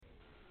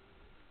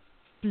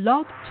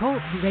Blog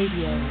Talk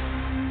Radio.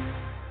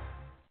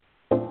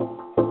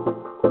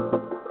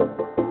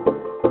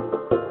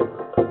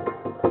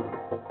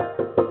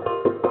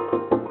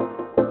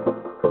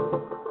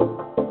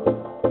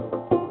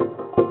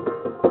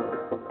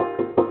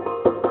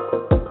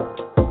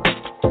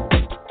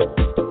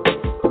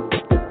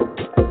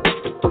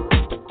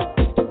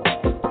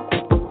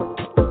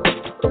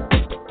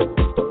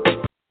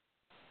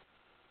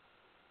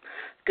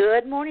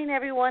 Good morning,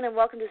 everyone, and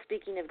welcome to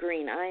Speaking of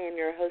Green. I am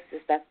your hostess,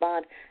 Beth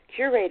Bond,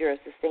 curator of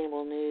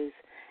sustainable news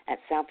at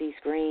Southeast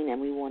Green, and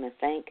we want to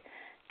thank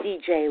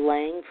DJ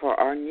Lang for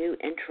our new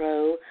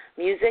intro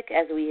music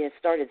as we have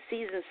started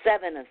Season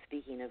 7 of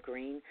Speaking of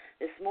Green.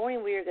 This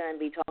morning we are going to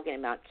be talking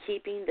about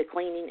keeping the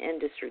cleaning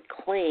industry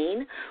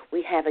clean.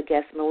 We have a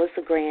guest, Melissa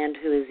Grand,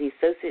 who is the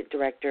Associate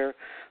Director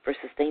for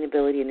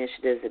Sustainability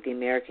Initiatives at the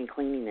American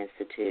Cleaning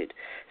Institute.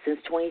 Since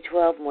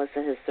 2012,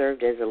 Melissa has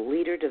served as a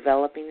leader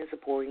developing and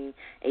supporting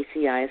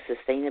ACI's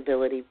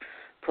sustainability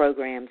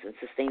programs and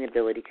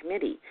sustainability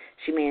committee.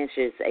 She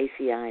manages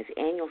ACI's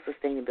annual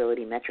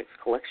sustainability metrics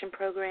collection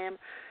program,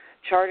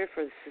 charter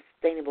for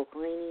sustainable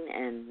cleaning,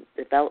 and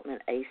development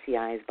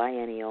ACI's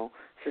biennial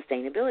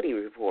sustainability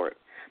report.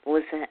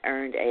 Melissa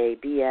earned a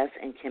BS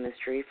in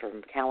chemistry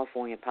from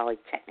California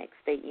Polytechnic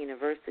State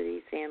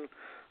University, San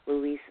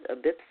Luis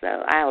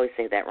Obispo. I always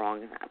say that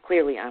wrong.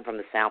 Clearly, I'm from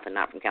the South and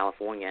not from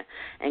California.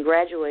 And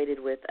graduated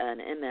with an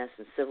MS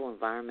in Civil,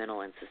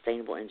 Environmental, and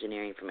Sustainable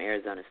Engineering from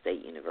Arizona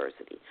State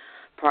University.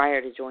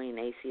 Prior to joining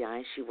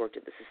ACI, she worked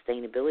at the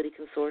Sustainability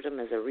Consortium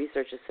as a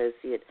research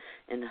associate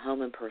in the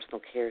home and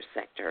personal care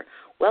sector.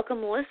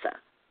 Welcome, Melissa.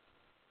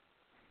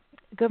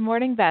 Good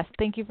morning, Beth.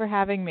 Thank you for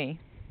having me.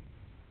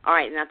 All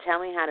right, now tell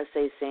me how to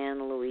say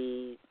San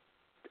Luis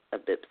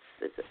Obispo.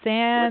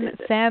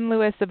 San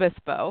Luis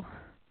Obispo.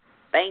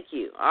 Thank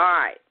you. All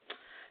right.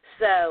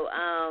 So,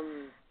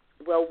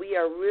 well, we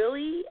are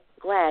really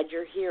glad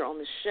you're here on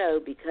the show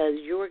because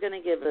you're going to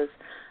give us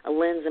a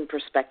lens and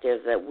perspective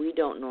that we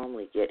don't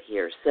normally get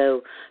here.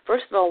 So,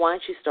 first of all, why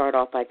don't you start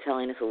off by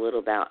telling us a little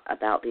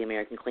about the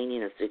American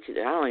Cleaning Institute?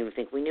 I don't even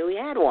think we knew we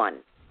had one.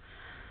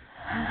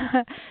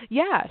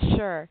 Yeah,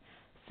 sure.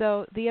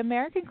 So, the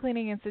American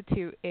Cleaning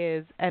Institute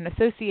is an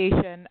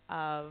association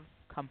of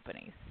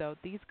companies. So,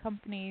 these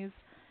companies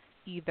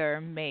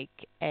either make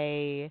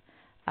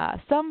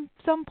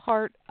some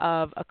part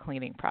of a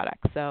cleaning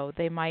product. So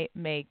they might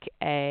make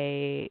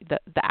the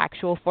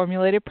actual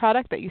formulated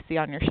product that you see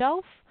on your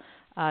shelf.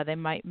 They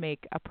might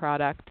make a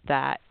product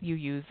that you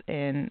use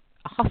in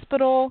a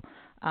hospital,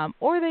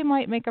 or they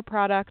might make a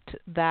product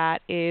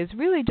that is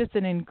really just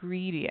an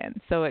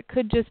ingredient. So it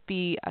could just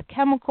be a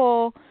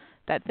chemical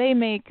that they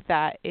make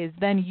that is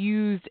then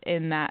used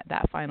in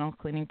that final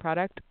cleaning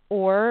product,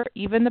 or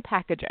even the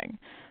packaging.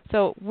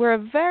 So we're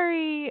a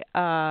very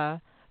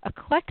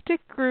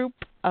eclectic group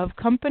of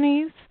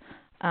companies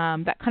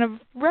that kind of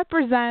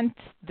represent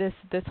this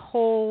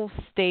whole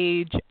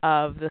stage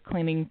of the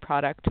cleaning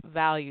product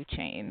value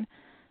chain.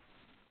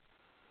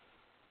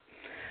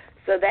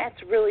 So that's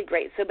really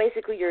great. So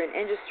basically you're an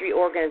industry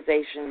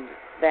organization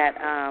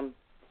that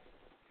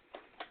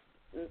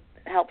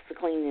helps the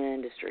cleaning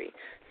industry.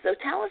 So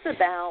tell us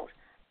about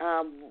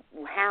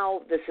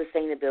how the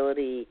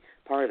sustainability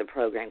part of the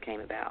program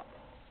came about.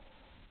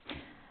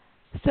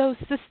 So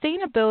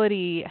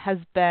sustainability has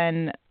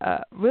been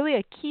really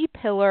a key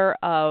pillar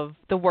of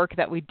the work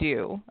that we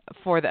do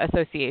for the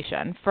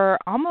association for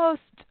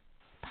almost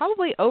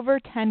probably over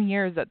 10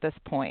 years at this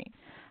point.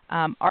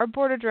 Our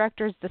board of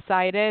directors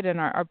decided, and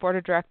our board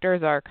of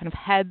directors are kind of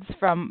heads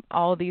from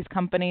all these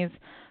companies,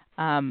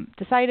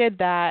 decided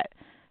that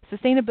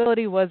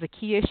sustainability was a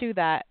key issue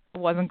that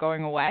wasn't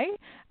going away,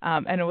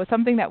 and it was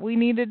something that we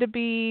needed to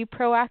be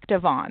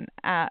proactive on,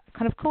 kind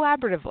of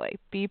collaboratively,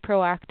 be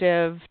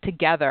proactive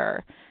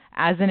together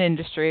as an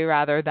industry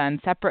rather than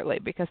separately,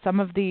 because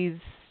some of these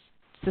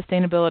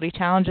sustainability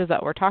challenges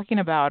that we're talking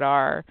about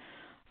are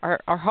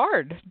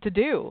hard to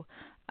do.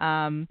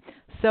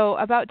 So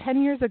about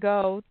 10 years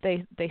ago,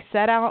 they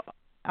set out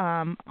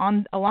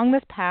along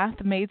this path,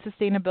 made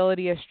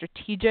sustainability a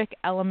strategic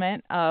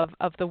element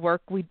of the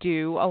work we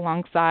do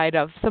alongside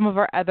of some of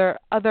our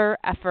other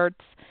efforts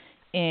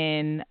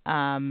in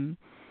kind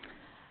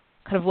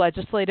of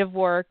legislative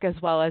work as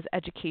well as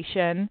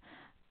education.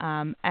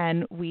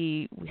 And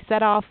we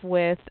set off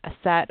with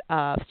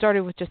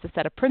started with just a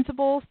set of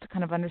principles to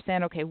kind of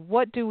understand, okay,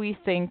 what do we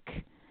think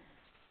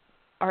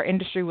our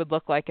industry would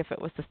look like if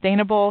it was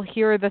sustainable?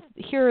 Here are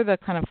the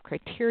kind of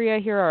criteria,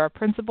 here are our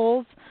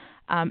principles.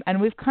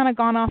 And we've kind of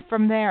gone off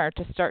from there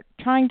to start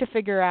trying to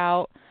figure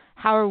out,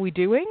 how are we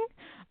doing?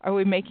 Are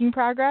we making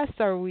progress?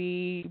 Are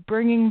we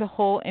bringing the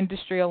whole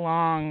industry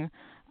along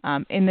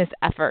in this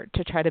effort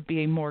to try to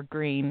be more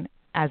green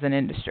as an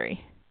industry?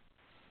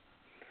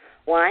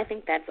 Well, I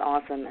think that's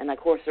awesome. And, of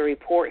course, the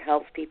report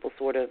helps people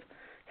sort of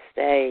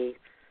stay,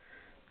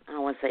 I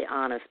don't want to say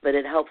honest, but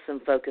it helps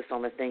them focus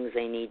on the things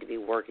they need to be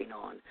working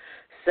on.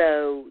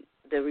 So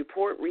the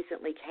report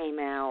recently came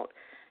out,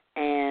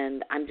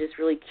 and I'm just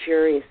really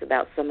curious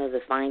about some of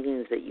the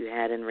findings that you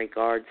had in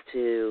regards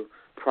to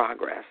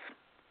progress.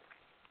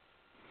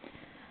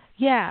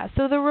 Yeah,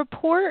 so the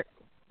report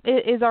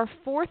is our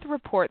fourth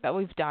report that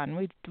we've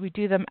done. We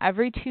do them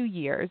every 2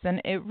 years,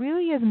 and it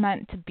really is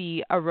meant to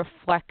be a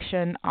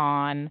reflection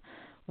on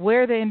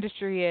where the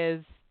industry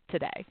is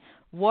today.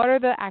 What are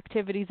the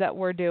activities that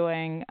we're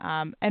doing,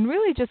 and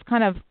really just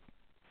kind of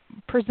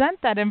present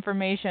that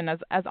information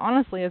as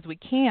honestly as we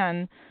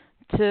can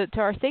to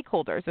our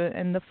stakeholders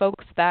and the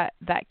folks that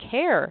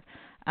care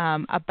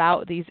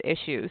about these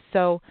issues.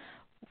 So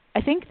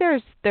I think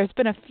there's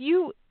been a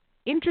few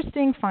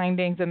interesting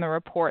findings in the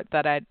report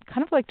that I'd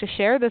kind of like to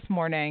share this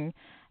morning.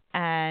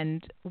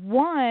 And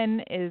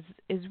one is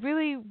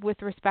really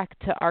with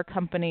respect to our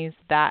companies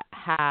that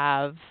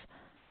have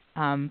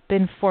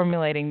been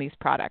formulating these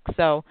products.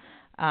 So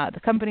the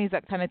companies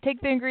that kind of take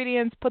the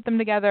ingredients, put them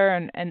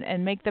together,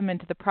 and make them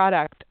into the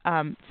product.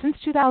 Since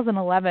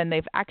 2011,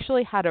 they've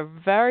actually had a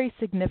very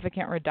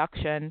significant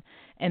reduction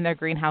in their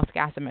greenhouse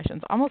gas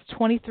emissions, almost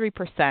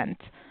 23%.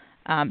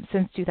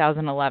 Since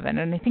 2011.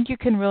 And I think you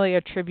can really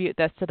attribute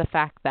this to the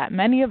fact that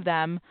many of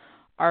them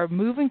are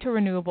moving to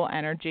renewable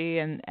energy,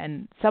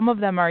 and some of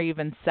them are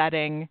even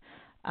setting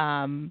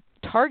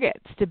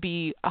targets to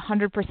be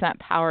 100%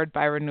 powered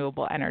by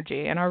renewable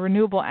energy. And our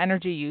renewable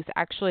energy use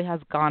actually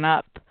has gone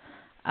up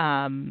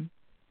 46%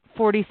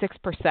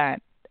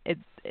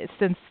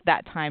 since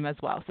that time as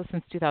well, so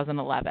since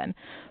 2011.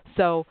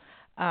 So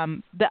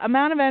the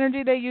amount of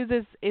energy they use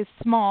is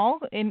small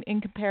in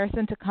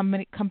comparison to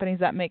companies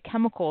that make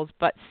chemicals,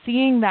 but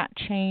seeing that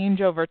change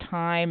over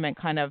time and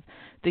kind of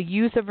the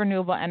use of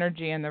renewable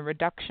energy and the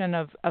reduction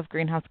of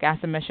greenhouse gas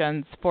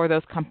emissions for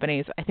those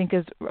companies, I think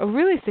is a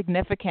really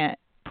significant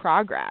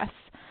progress.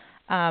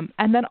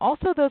 And then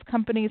also those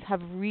companies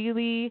have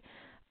really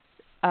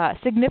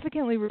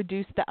significantly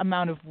reduced the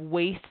amount of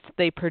waste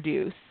they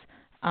produce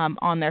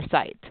on their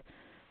site.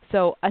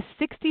 So a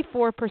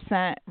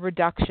 64%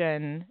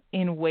 reduction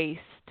in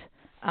waste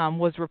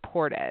was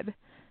reported.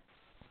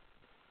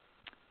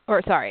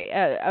 A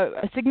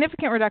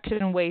significant reduction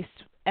in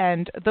waste,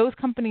 and those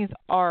companies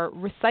are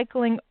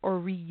recycling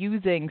or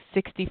reusing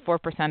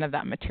 64% of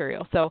that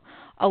material. So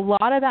a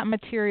lot of that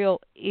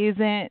material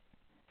isn't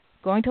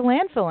going to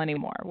landfill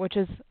anymore, which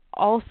is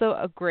also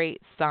a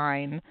great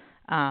sign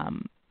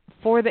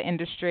for the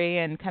industry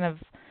and kind of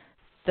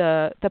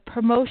the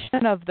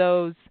promotion of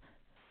the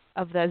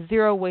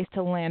zero waste to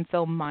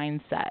landfill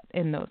mindset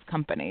in those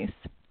companies.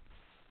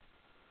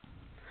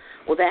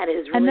 Well, that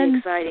is really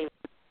exciting.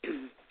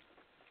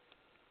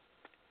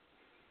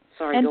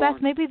 Sorry, and go Beth,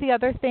 on. maybe the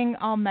other thing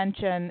I'll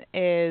mention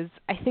is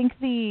I think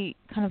the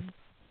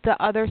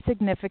other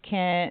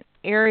significant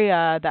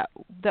area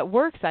that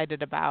we're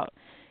excited about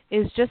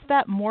is just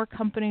that more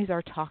companies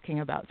are talking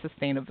about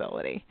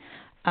sustainability.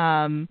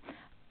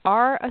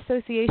 Our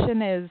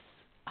association is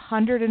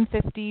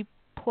 150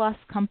 plus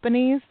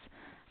companies.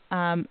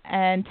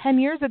 And 10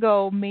 years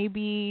ago,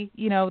 maybe,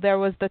 there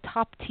was the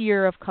top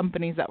tier of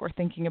companies that were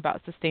thinking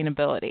about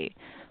sustainability.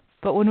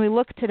 But when we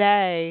look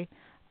today,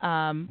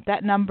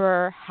 that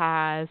number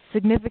has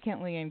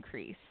significantly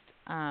increased.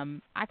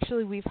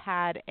 Actually, we've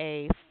had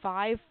a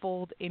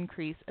 5-fold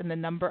increase in the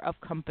number of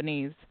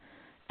companies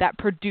that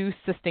produce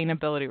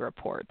sustainability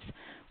reports,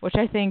 which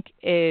I think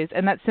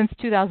and that's since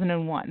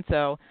 2001.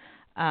 So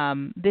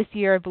this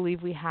year, I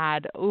believe we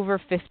had over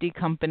 50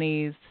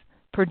 companies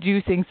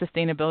producing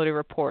sustainability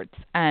reports.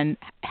 And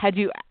had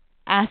you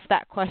asked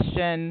that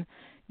question,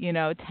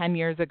 10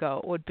 years ago,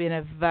 it would have been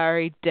a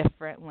very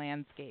different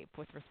landscape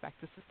with respect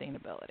to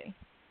sustainability.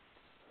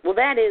 Well,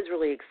 that is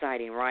really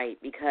exciting, right?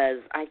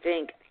 Because I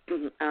think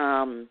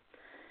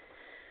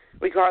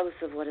regardless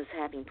of what is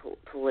happening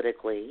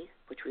politically,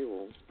 which we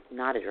will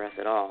not address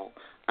at all,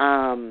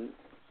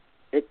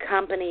 the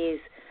companies,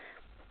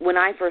 when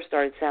I first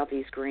started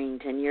Southeast Green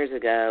 10 years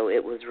ago,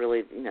 it was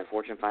really,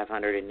 Fortune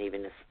 500 and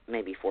even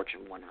maybe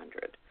Fortune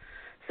 100.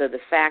 So the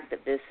fact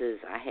that this is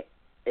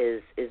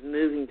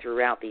moving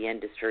throughout the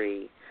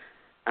industry,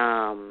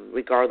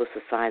 regardless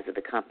of the size of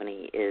the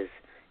company, is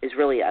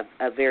really a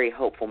very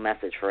hopeful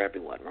message for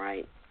everyone,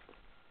 right?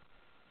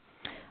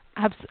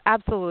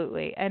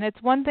 Absolutely. And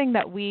it's one thing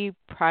that we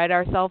pride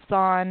ourselves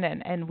on,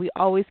 and we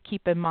always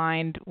keep in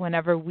mind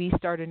whenever we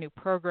start a new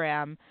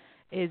program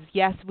is,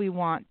 yes, we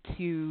want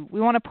to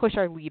push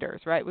our leaders,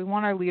 right? We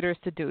want our leaders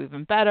to do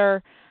even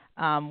better.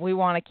 We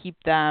want to keep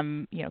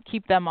them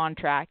on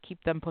track,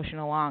 keep them pushing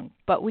along.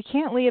 But we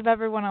can't leave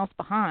everyone else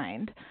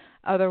behind.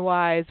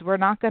 Otherwise, we're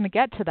not going to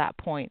get to that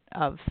point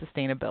of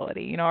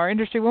sustainability. Our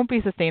industry won't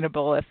be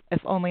sustainable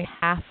if only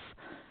half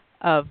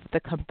of the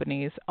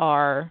companies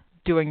are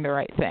doing the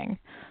right thing.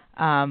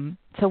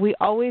 So we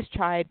always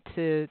try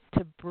to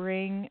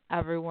bring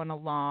everyone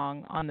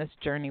along on this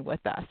journey with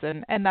us,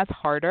 and that's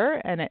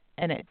harder, and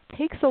it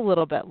takes a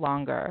little bit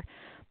longer.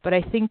 But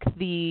I think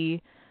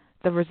the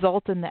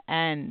result in the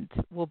end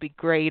will be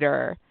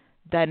greater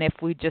than if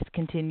we just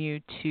continue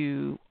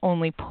to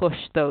only push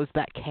those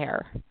that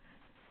care.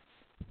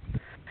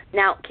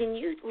 Now, can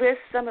you list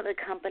some of the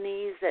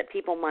companies that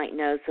people might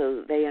know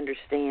so they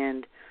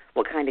understand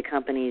what kind of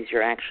companies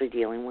you're actually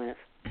dealing with?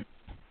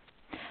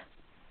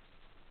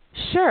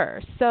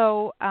 Sure.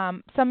 So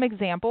some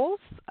examples,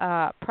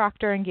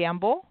 Procter &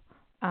 Gamble,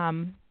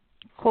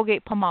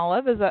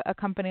 Colgate-Palmolive is a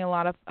company a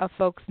lot of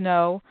folks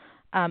know,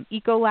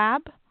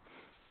 Ecolab,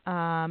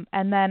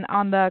 and then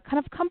on the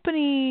kind of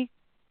company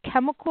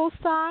chemical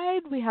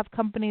side, we have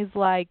companies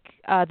like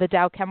the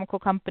Dow Chemical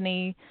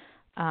Company,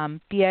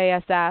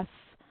 BASF,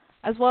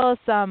 as well as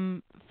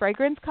some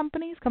fragrance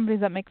companies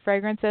that make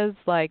fragrances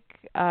like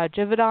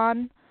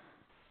Givaudan,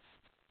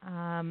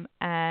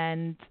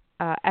 and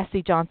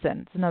SC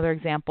Johnson is another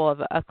example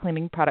of a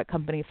cleaning product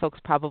company folks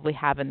probably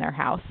have in their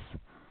house.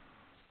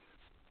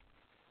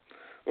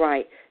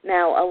 Right.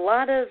 Now, a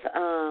lot of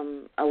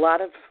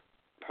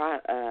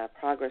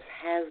progress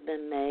has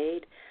been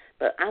made,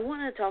 but I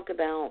want to talk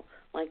about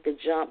like the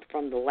jump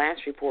from the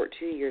last report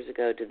 2 years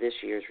ago to this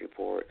year's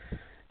report.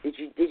 Did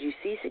you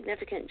see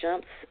significant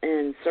jumps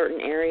in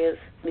certain areas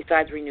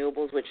besides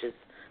renewables, which is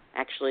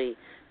actually,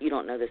 you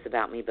don't know this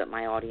about me, but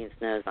my audience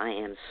knows I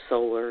am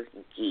solar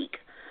geek.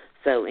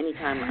 So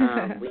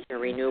anytime we hear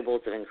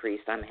renewables have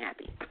increased, I'm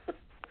happy.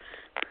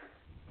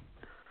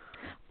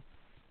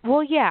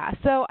 Well, yeah.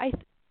 So I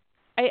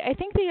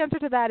think the answer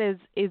to that is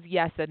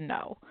yes and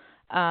no.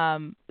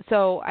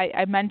 So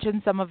I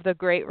mentioned some of the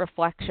great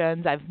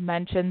reflections. I've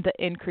mentioned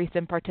the increase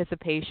in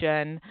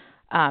participation,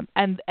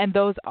 and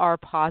those are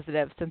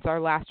positive since our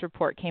last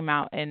report came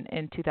out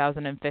in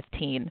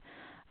 2015.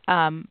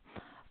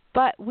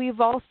 But we've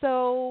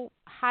also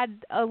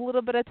had a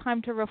little bit of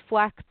time to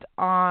reflect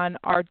on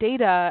our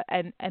data,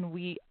 and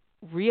we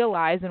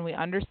realize and we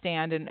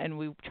understand, and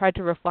we tried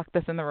to reflect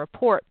this in the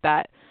report,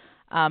 that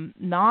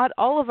not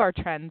all of our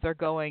trends are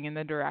going in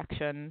the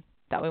direction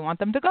that we want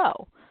them to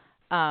go.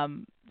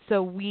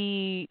 So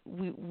we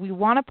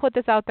want to put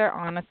this out there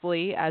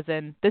honestly, as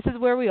in this is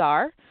where we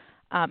are,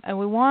 and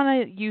we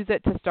want to use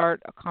it to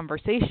start a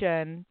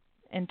conversation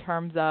in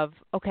terms of,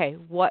 okay,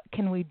 what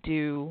can we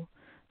do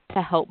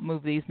to help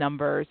move these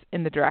numbers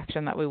in the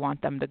direction that we want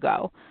them to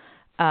go.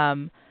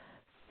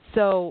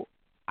 So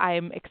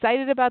I'm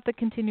excited about the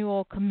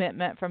continual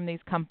commitment from these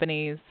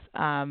companies,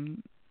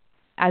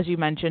 as you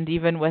mentioned,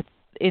 even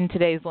in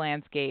today's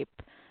landscape.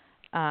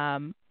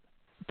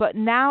 But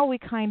now we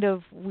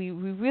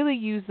really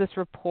use this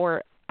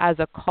report as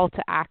a call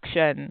to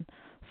action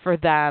for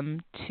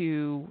them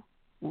to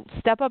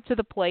step up to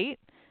the plate,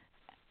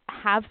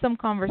 have some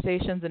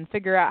conversations, and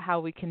figure out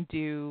how we can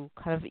do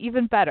kind of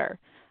even better,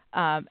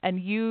 and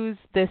use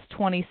this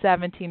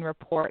 2017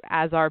 report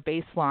as our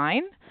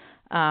baseline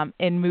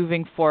in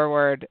moving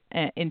forward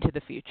into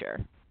the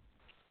future.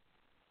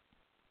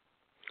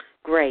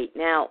 Great.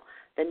 Now,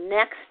 the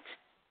next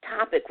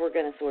topic we're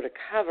going to sort of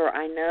cover,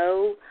 I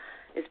know,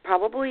 is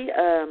probably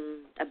a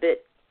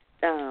bit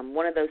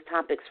one of those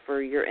topics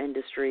for your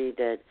industry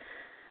that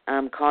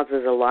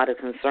causes a lot of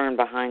concern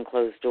behind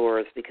closed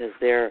doors, because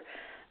they're,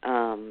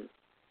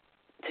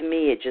 to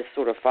me, it just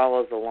sort of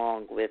follows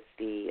along with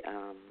the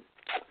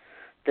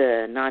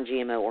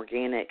non-GMO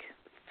organic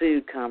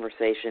food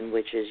conversation,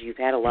 which is you've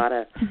had a lot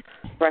of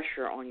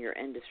pressure on your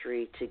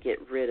industry to get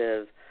rid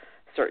of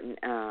certain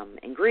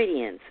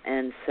ingredients.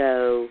 And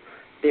so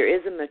there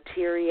is a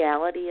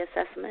materiality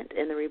assessment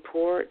in the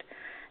report,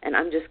 and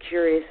I'm just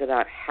curious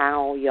about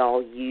how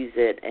y'all use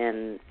it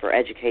and for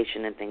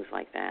education and things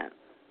like that.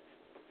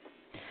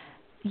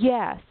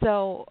 Yeah,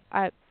 so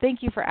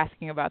thank you for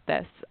asking about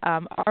this.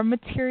 Our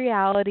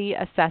materiality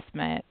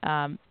assessment,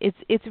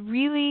 it's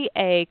really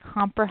a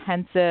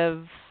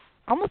comprehensive,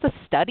 almost a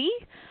study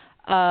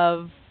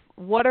of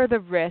what are the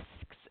risks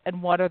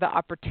and what are the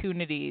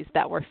opportunities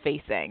that we're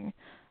facing.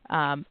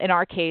 In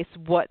our case,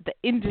 what the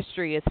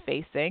industry is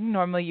facing.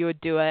 Normally you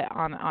would do it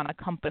on a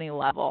company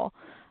level,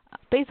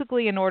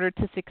 basically in order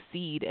to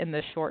succeed in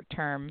the short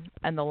term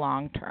and the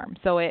long term.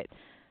 So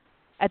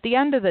at the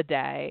end of the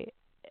day,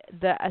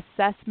 the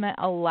assessment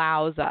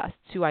allows us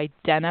to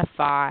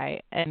identify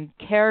and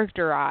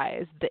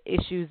characterize the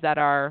issues that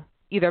are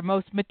either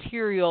most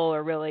material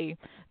or really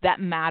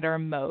that matter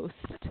most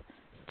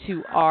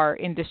to our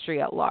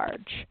industry at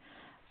large.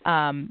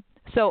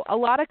 So a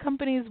lot of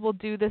companies will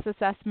do this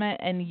assessment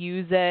and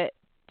use it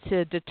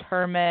to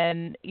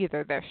determine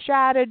either their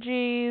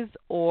strategies,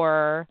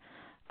 or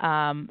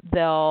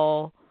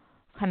they'll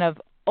kind of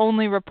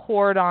only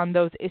report on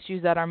those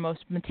issues that are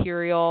most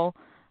material.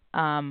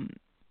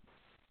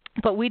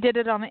 But we did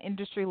it on an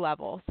industry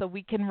level, so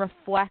we can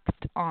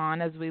reflect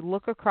on, as we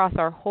look across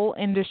our whole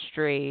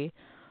industry,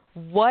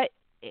 what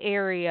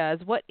areas,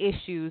 what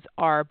issues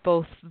are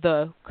both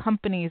the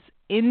company's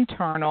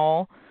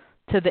internal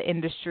to the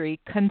industry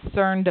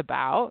concerned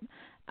about,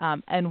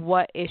 and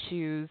what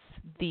issues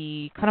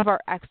the kind of our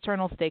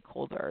external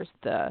stakeholders,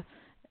 the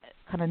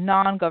kind of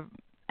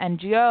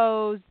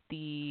NGOs,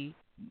 the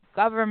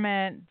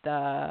government,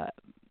 the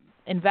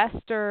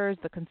investors,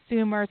 the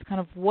consumers,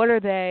 kind of what are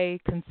they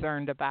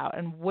concerned about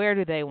and where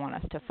do they want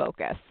us to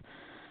focus?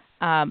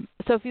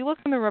 So if you look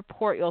in the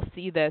report, you'll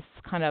see this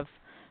kind of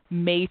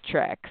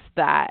matrix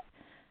that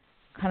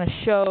kind of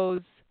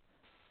shows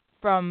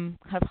from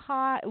kind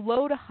of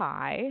low to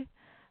high,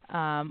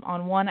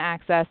 on one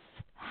axis,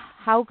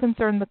 how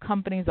concerned the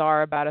companies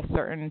are about a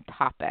certain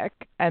topic,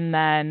 and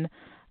then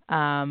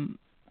on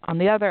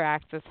the other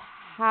axis,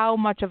 how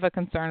much of a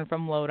concern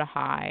from low to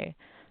high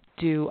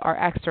do our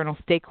external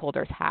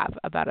stakeholders have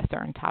about a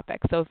certain topic.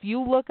 So if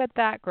you look at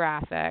that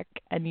graphic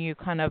and you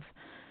kind of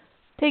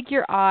take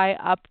your eye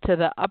up to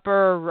the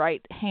upper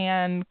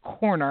right-hand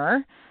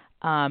corner,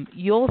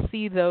 you'll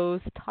see those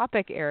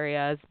topic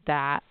areas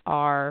that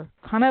are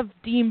kind of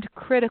deemed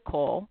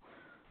critical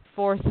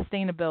for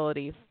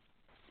sustainability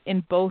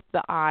in both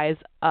the eyes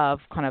of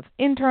kind of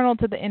internal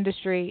to the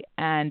industry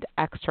and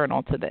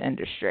external to the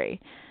industry.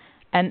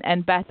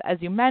 And Beth, as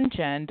you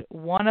mentioned,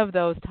 one of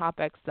those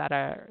topics that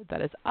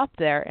is up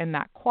there in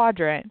that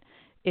quadrant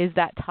is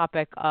that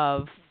topic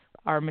of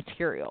our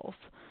materials.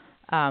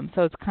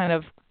 So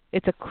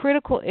it's a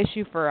critical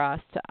issue for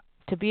us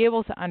to be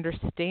able to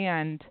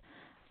understand,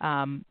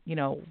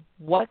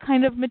 what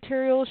kind of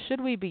materials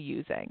should we be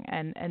using,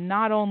 and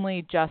not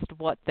only just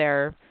what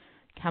their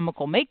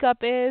chemical makeup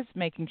is,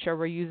 making sure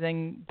we're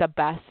using the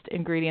best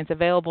ingredients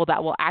available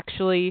that will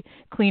actually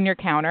clean your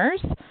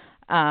counters,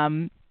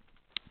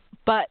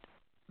 but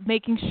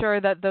making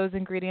sure that those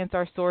ingredients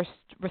are sourced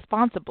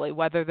responsibly,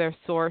 whether they're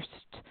sourced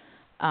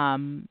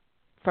from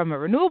a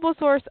renewable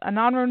source, a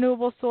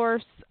non-renewable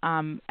source,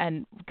 and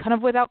kind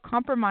of without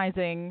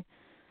compromising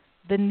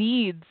the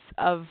needs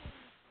of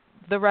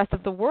the rest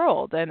of the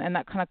world. And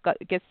that kind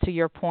of gets to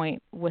your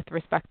point with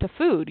respect to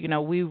food.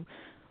 We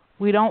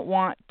wouldn't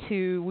want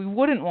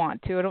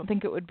to, I don't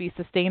think it would be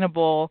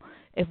sustainable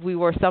if we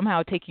were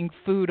somehow taking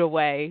food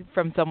away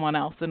from someone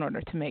else in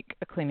order to make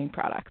a cleaning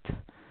product.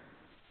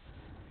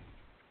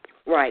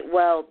 Right.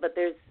 Well, but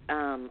there's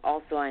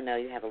also, I know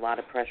you have a lot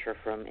of pressure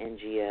from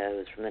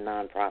NGOs, from the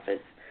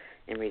nonprofits,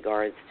 in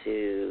regards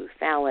to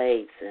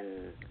phthalates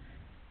and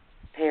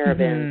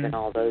parabens and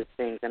all those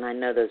things. And I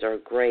know those are a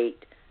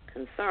great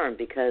concern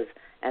because,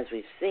 as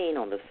we've seen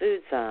on the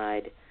food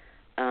side,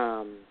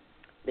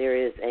 there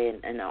is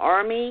an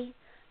army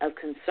of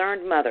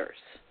concerned mothers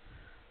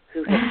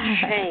who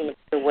have changed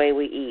the way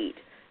we eat.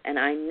 And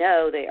I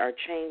know they are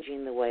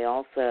changing the way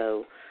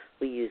also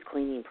we use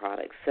cleaning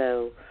products.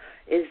 So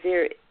is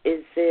there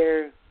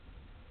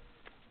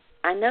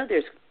I know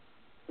there's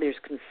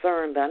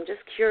concern, but I'm just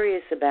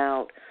curious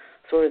about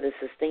sort of the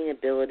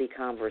sustainability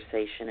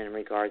conversation in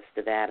regards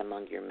to that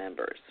among your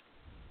members.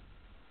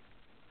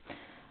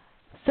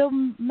 So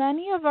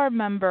many of our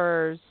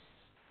members,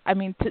 let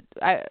me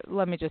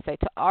just say,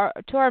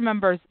 to our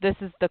members, this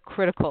is the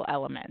critical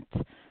element,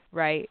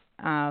 right?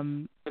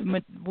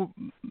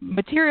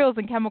 Materials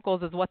and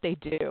chemicals is what they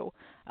do.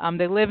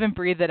 They live and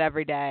breathe it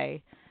every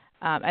day,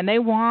 and they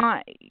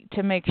want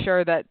to make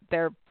sure that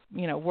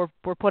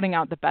we're putting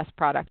out the best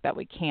product that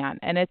we can.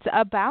 And it's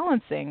a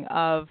balancing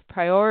of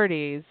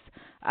priorities.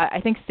 I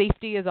think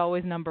safety is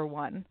always number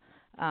one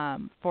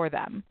for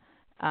them.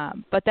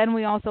 But then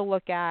we also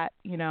look at,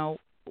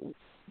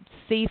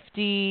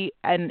 safety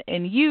and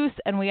use,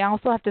 and we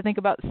also have to think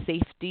about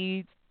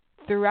safety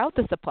throughout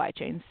the supply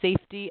chain,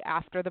 safety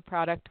after the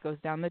product goes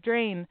down the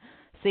drain,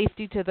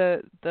 safety to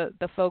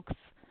the folks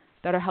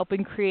that are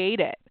helping create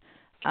it,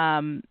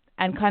 and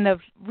kind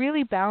of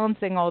really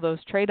balancing all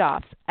those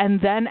trade-offs,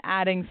 and then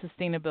adding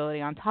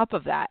sustainability on top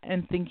of that,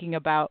 and thinking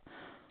about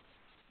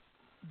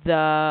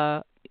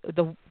the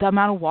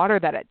amount of water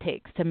that it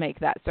takes to make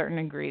that certain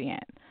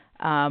ingredient,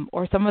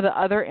 or some of the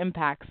other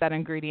impacts that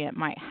ingredient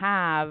might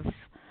have,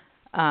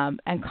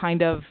 and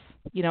kind of,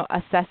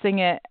 assessing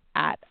it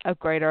at a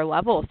greater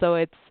level. So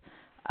it's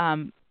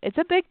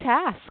a big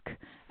task,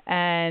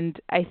 and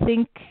I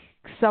think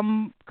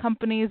some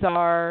companies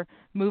are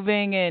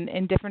moving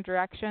in different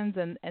directions,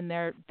 and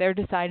they're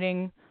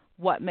deciding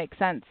what makes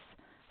sense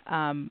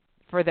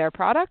for their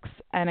products.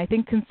 And I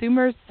think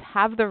consumers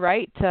have the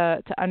right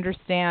to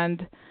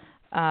understand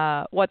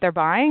what they're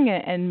buying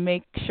and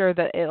make sure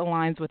that it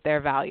aligns with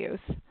their values.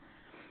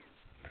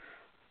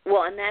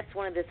 Well, and that's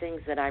one of the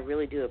things that I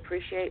really do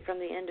appreciate from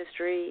the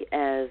industry.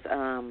 As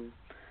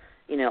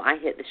I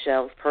hit the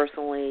shelves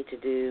personally to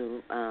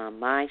do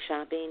my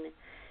shopping,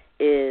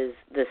 is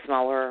the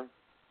smaller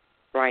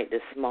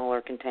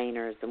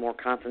containers, the more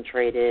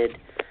concentrated.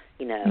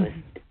 It's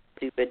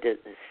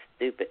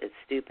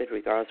stupid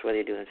regardless of whether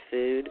you're doing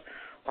food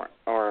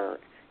or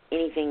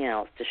anything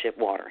else to ship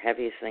water,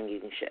 heaviest thing you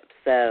can ship.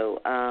 So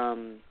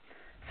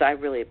I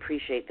really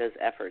appreciate those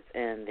efforts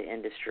in the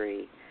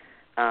industry.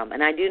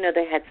 And I do know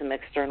they had some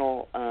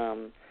external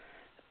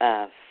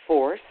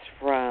force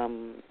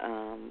from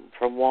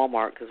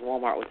Walmart, because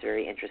Walmart was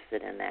very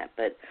interested in that.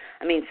 But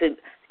so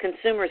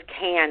consumers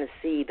can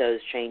see those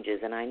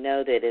changes, and I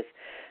know that if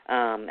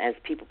as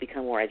people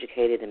become more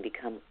educated and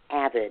become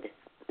avid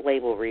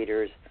label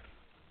readers,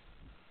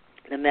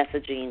 the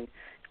messaging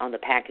on the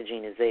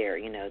packaging is there,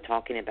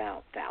 talking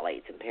about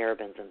phthalates and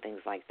parabens and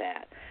things like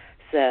that.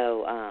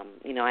 So,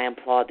 I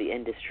applaud the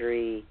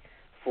industry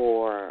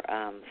for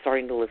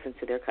starting to listen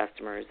to their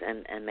customers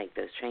and make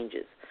those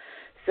changes.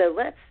 So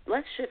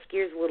let's shift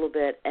gears a little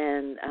bit,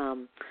 and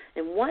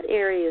in what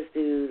areas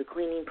do the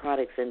cleaning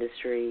products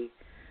industry,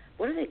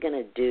 what are they going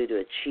to do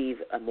to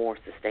achieve a more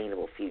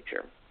sustainable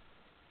future?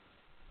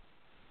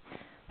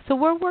 So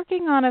we're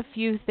working on a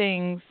few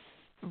things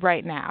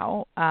right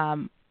now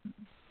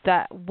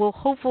that will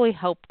hopefully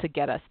help to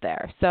get us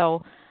there.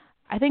 So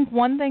I think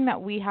one thing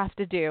that we have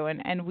to do,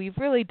 and we've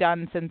really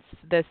done since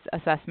this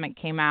assessment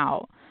came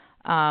out,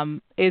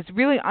 is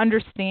really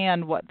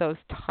understand what those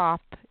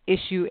top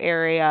issue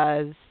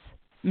areas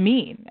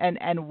mean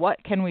and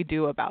what can we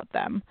do about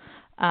them.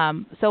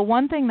 So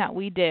one thing that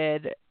we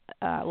did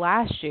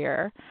last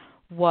year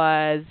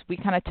was we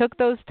kind of took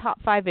those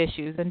top 5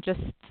 issues and just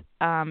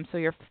so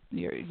your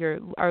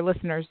our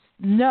listeners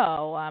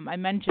know, I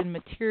mentioned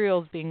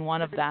materials being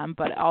one of them,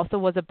 but it also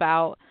was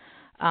about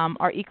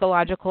our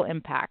ecological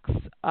impacts,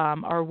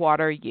 our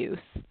water use,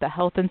 the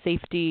health and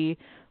safety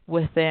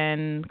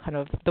within kind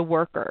of the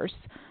workers,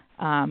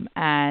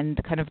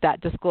 and kind of that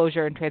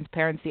disclosure and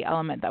transparency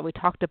element that we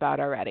talked about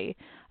already.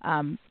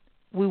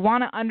 We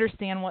want to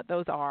understand what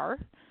those are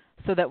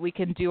so that we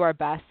can do our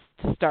best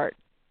to start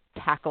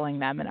tackling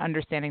them and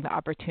understanding the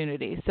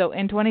opportunities. So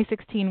in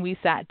 2016, we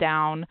sat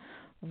down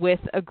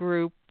with a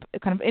group,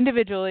 kind of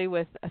individually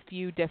with a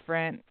few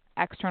different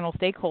external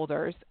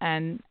stakeholders,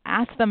 and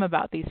asked them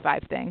about these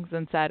 5 things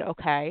and said,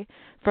 okay,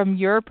 from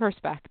your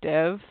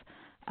perspective,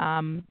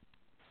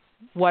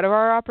 what are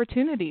our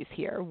opportunities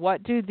here?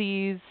 What do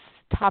these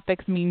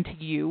topics mean to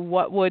you?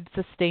 What would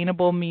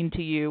sustainable mean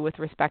to you with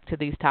respect to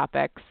these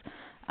topics?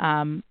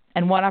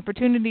 And what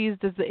opportunities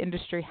does the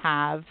industry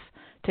have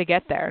to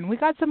get there? And we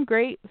got some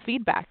great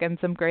feedback and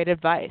some great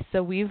advice.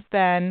 So we've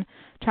been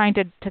trying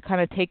to kind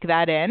of take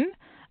that in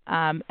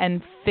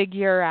and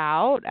figure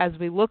out, as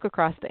we look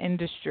across the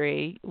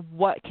industry,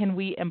 what can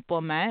we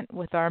implement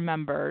with our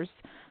members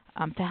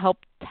to help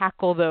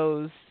tackle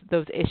those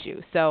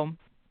issues. So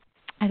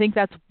I think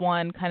that's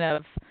one kind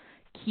of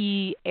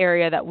key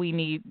area that we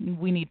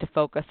need to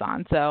focus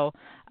on. So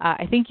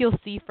I think you'll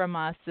see from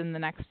us in the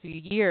next few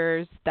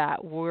years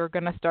that we're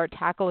going to start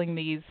tackling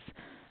these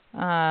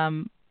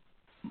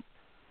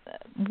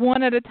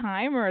one at a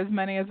time, or as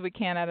many as we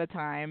can at a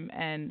time,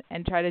 and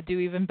try to do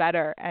even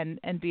better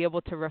and be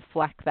able to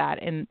reflect that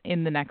in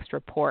the next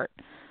report.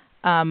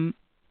 I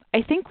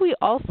think we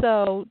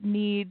also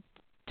need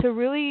to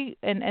really,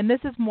 and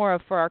this is more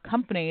for our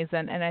companies,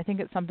 and I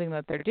think it's something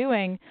that they're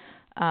doing,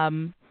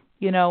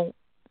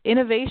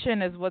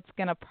 innovation is what's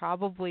going to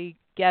probably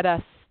get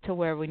us to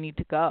where we need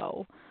to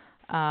go.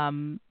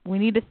 We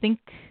need to think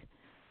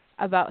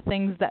about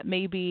things that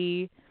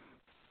maybe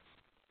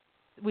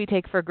we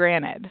take for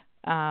granted.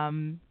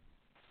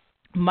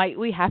 Might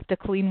we have to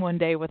clean one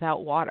day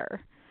without water?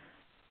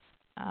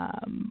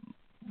 Are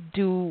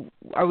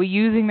we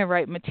using the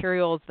right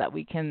materials that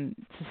we can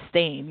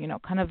sustain?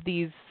 Kind of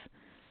these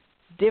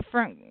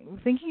different,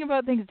 thinking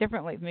about things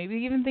differently, maybe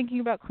even thinking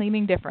about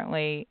cleaning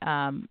differently,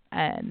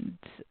 and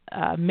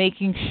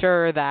making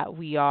sure that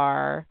we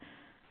are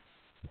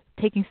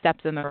taking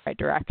steps in the right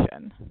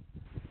direction.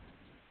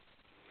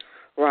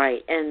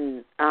 Right,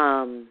 and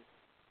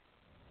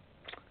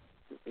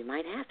we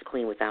might have to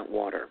clean without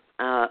water.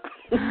 The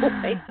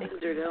way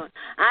things are doing,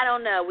 I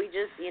don't know. We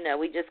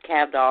just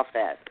calved off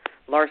that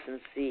Larsen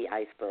C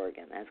iceberg,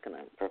 and that's going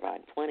to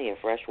provide plenty of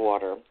fresh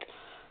water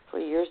for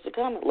years to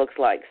come, it looks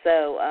like.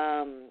 So,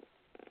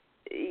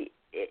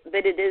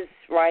 but it is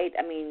right.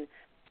 I mean,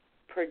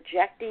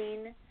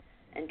 projecting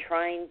and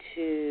trying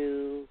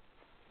to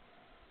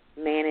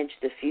manage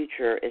the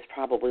future is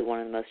probably one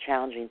of the most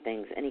challenging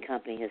things any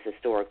company has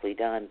historically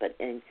done. But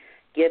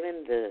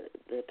given the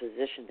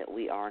position that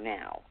we are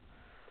now,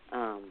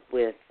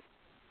 with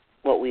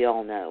what we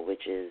all know,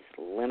 which is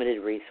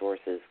limited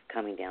resources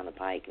coming down the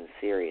pike in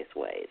serious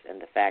ways,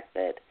 and the fact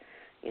that,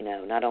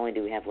 not only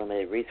do we have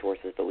limited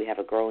resources, but we have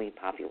a growing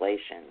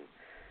population,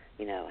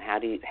 how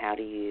do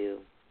you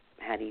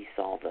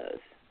solve those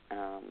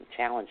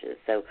challenges?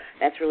 So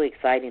that's really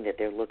exciting that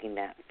they're looking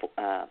that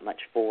much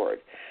forward.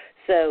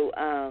 So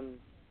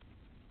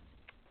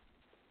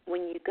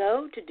when you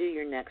go to do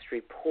your next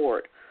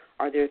report,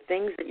 are there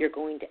things that you're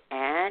going to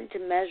add to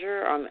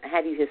measure?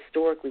 Have you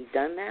historically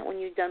done that when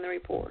you've done the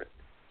report?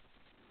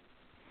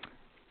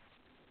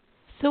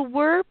 So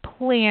we're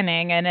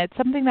planning, and it's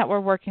something that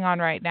we're working on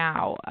right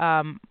now.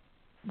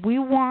 We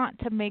want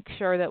to make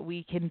sure that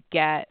we can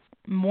get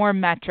more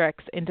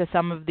metrics into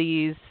some of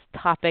these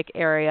topic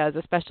areas,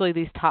 especially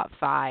these top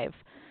 5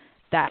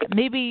 that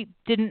maybe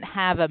didn't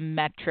have a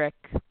metric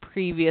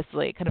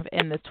previously kind of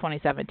in this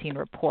 2017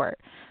 report.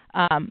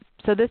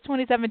 So this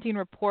 2017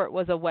 report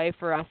was a way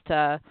for us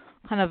to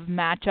kind of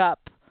match up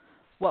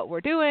what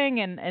we're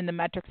doing and the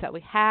metrics that we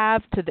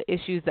have to the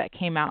issues that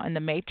came out in the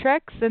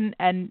matrix.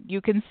 And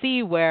you can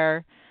see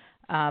where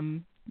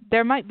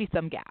there might be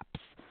some gaps.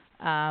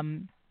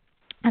 And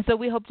so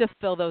we hope to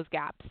fill those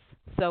gaps.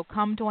 So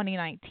come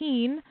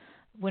 2019,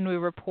 when we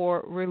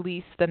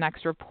release the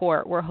next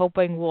report, we're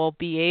hoping we'll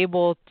be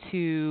able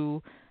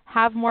to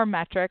have more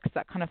metrics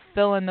that kind of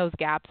fill in those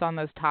gaps on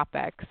those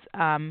topics,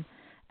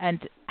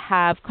 and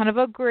have kind of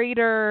a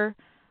greater,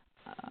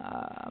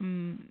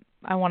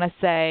 I want to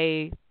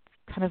say,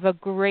 kind of a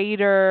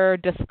greater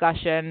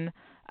discussion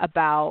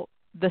about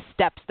the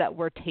steps that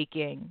we're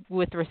taking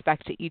with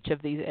respect to each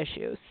of these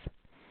issues.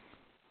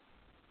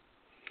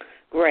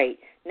 Great.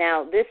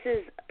 Now, this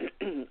is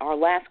our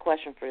last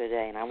question for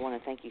today, and I want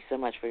to thank you so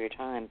much for your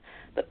time,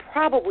 but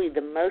probably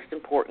the most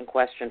important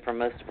question for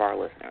most of our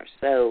listeners.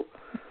 So,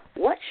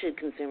 what should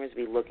consumers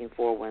be looking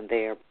for when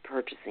they're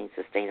purchasing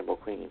sustainable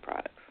cleaning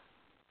products?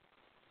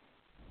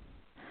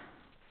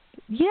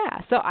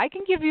 Yeah, so I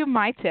can give you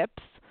my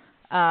tips.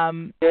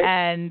 And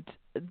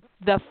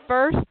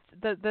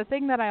the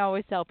thing that I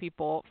always tell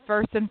people,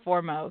 first and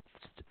foremost,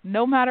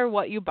 no matter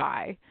what you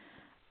buy,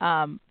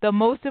 the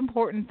most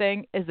important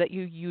thing is that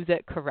you use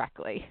it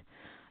correctly.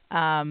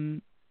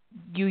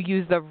 You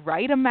use the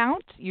right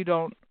amount. You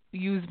don't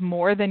use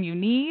more than you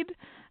need.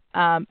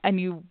 And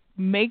you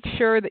make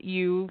sure that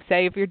you,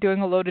 say if you're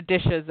doing a load of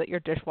dishes, that your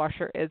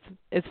dishwasher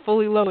is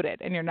fully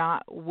loaded and you're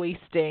not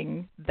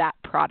wasting that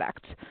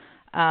product.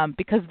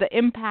 Because the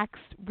impacts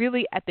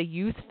really at the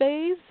use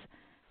phase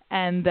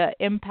and the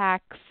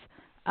impacts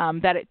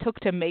that it took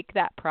to make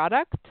that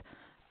product,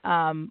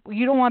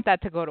 you don't want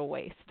that to go to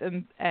waste.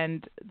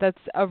 And that's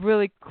a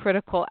really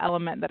critical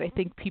element that I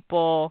think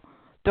people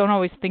don't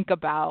always think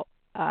about.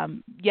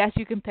 Yes,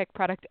 you can pick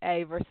product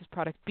A versus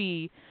product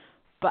B,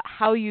 but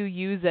how you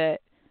use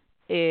it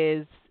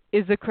is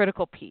a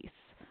critical piece.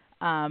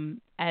 And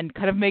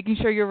kind of making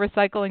sure you're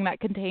recycling that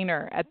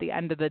container at the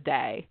end of the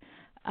day.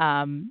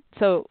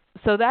 So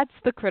that's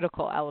the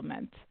critical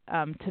element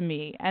to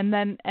me. And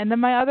then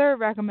my other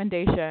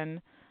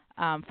recommendation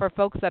for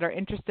folks that are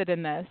interested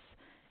in this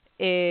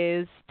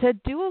is to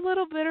do a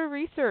little bit of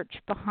research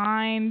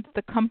behind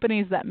the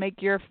companies that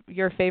make your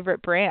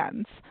favorite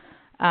brands.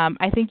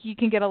 I think you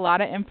can get a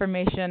lot of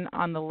information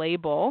on the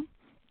label,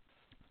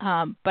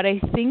 but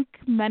I think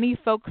many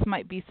folks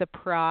might be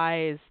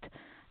surprised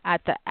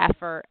at the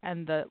effort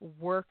and the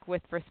work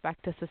with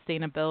respect to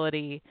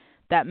sustainability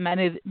that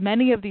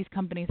many of these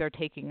companies are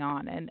taking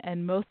on.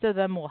 And most of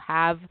them will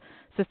have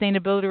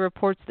sustainability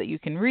reports that you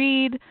can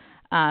read.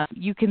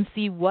 You can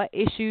see what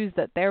issues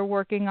that they're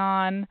working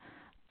on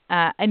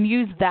and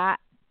use that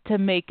to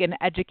make an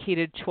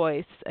educated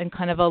choice and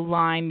kind of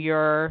align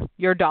your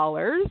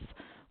dollars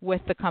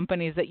with the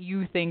companies that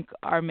you think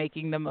are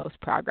making the most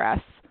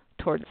progress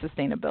towards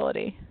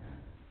sustainability.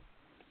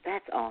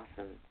 That's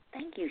awesome.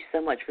 Thank you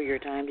so much for your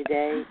time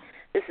today.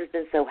 This has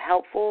been so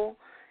helpful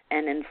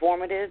and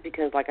informative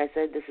because, like I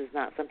said, this is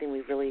not something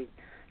we've really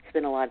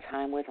spent a lot of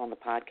time with on the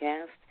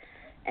podcast.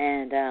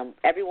 And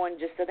everyone,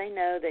 just so they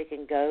know, they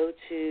can go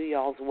to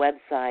y'all's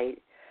website,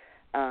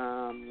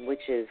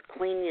 which is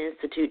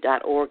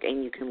cleaninstitute.org,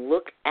 and you can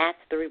look at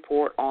the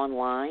report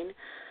online,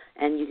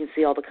 and you can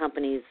see all the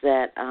companies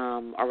that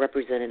are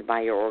represented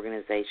by your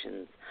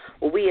organizations.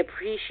 Well, we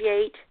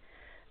appreciate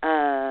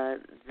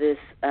this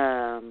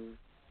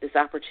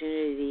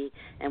opportunity,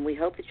 and we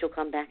hope that you'll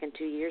come back in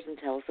 2 years and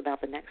tell us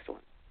about the next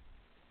one.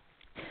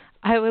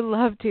 I would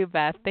love to,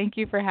 Beth. Thank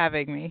you for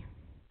having me.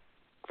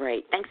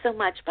 Great. Thanks so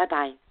much.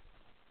 Bye-bye.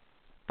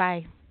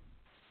 Bye.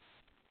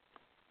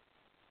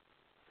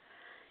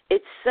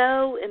 It's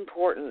so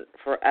important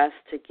for us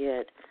to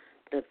get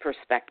the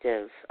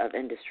perspective of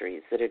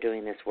industries that are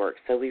doing this work.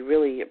 So we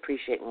really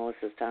appreciate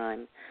Melissa's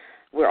time.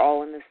 We're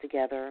all in this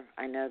together.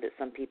 I know that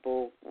some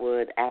people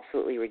would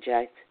absolutely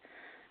reject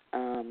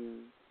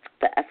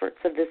the efforts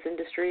of this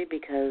industry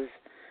because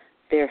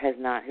there has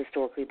not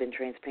historically been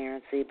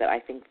transparency, but I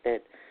think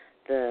that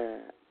the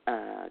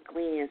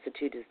Cleaning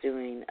Institute is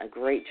doing a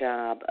great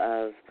job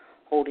of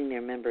holding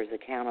their members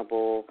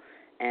accountable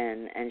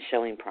and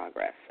showing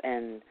progress.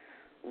 And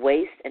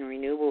waste and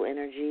renewable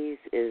energies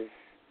is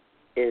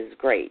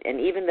great. And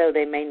even though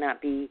they may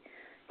not be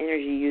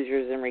energy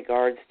users in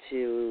regards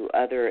to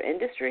other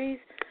industries,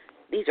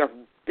 these are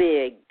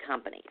big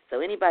companies. So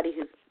anybody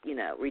who's,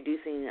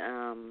 reducing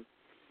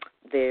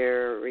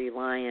their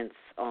reliance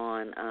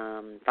on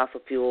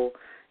fossil fuel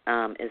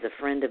is a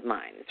friend of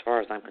mine as far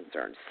as I'm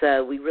concerned.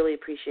 So we really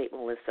appreciate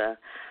Melissa.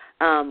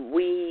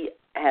 We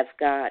have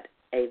got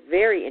a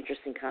very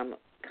interesting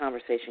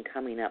conversation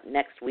coming up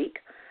next week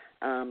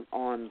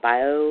on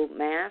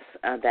biomass.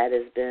 That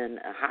has been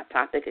a hot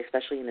topic,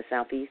 especially in the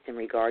Southeast, in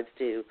regards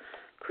to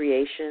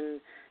creation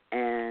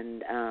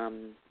and,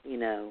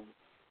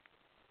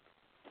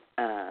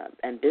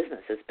 and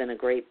business. It's been a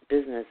great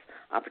business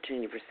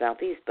opportunity for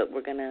Southeast, but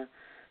we're going to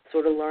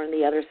sort of learn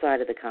the other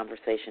side of the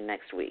conversation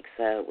next week,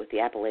 so with the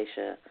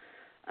Appalachia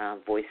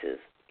voices.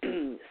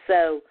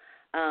 So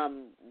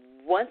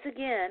once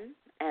again,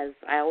 as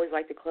I always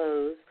like to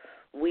close,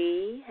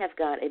 we have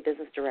got a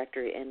business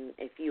directory, and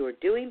if you are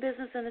doing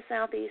business in the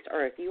Southeast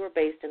or if you are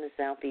based in the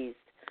Southeast,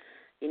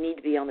 you need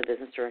to be on the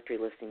business directory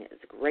listing.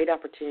 It's a great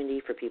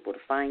opportunity for people to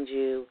find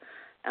you.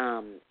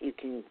 You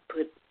can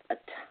put a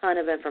ton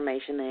of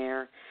information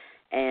there,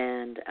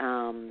 and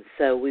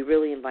so we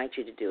really invite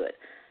you to do it.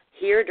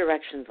 Here are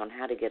directions on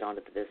how to get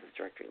onto the business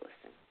directory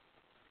listing.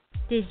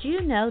 Did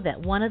you know that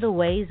one of the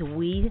ways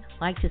we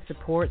like to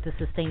support the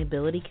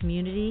sustainability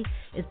community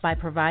is by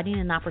providing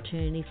an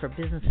opportunity for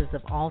businesses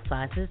of all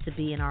sizes to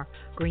be in our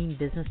Green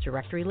Business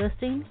Directory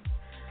listing?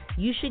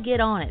 You should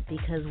get on it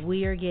because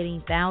we are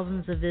getting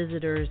thousands of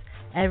visitors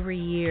every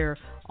year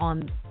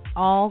on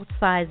all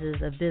sizes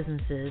of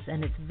businesses,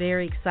 and it's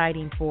very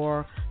exciting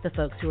for the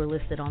folks who are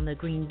listed on the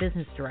Green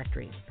Business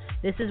Directory.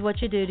 This is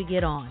what you do to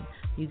get on.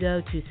 You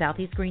go to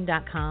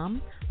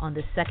southeastgreen.com. On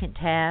the second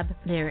tab,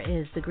 there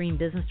is the Green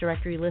Business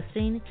Directory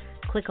listing.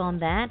 Click on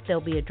that.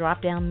 There'll be a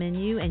drop-down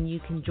menu, and you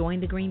can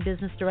join the Green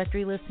Business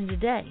Directory listing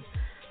today.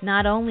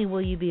 Not only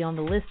will you be on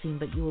the listing,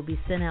 but you will be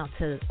sent out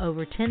to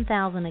over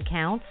 10,000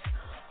 accounts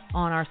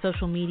on our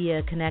social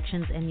media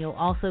connections, and you'll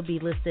also be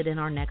listed in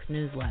our next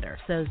newsletter.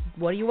 So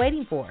what are you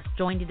waiting for?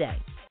 Join today.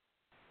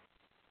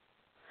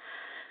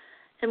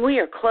 And we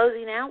are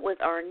closing out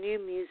with our new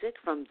music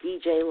from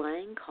DJ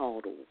Lang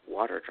called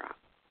Water Drop.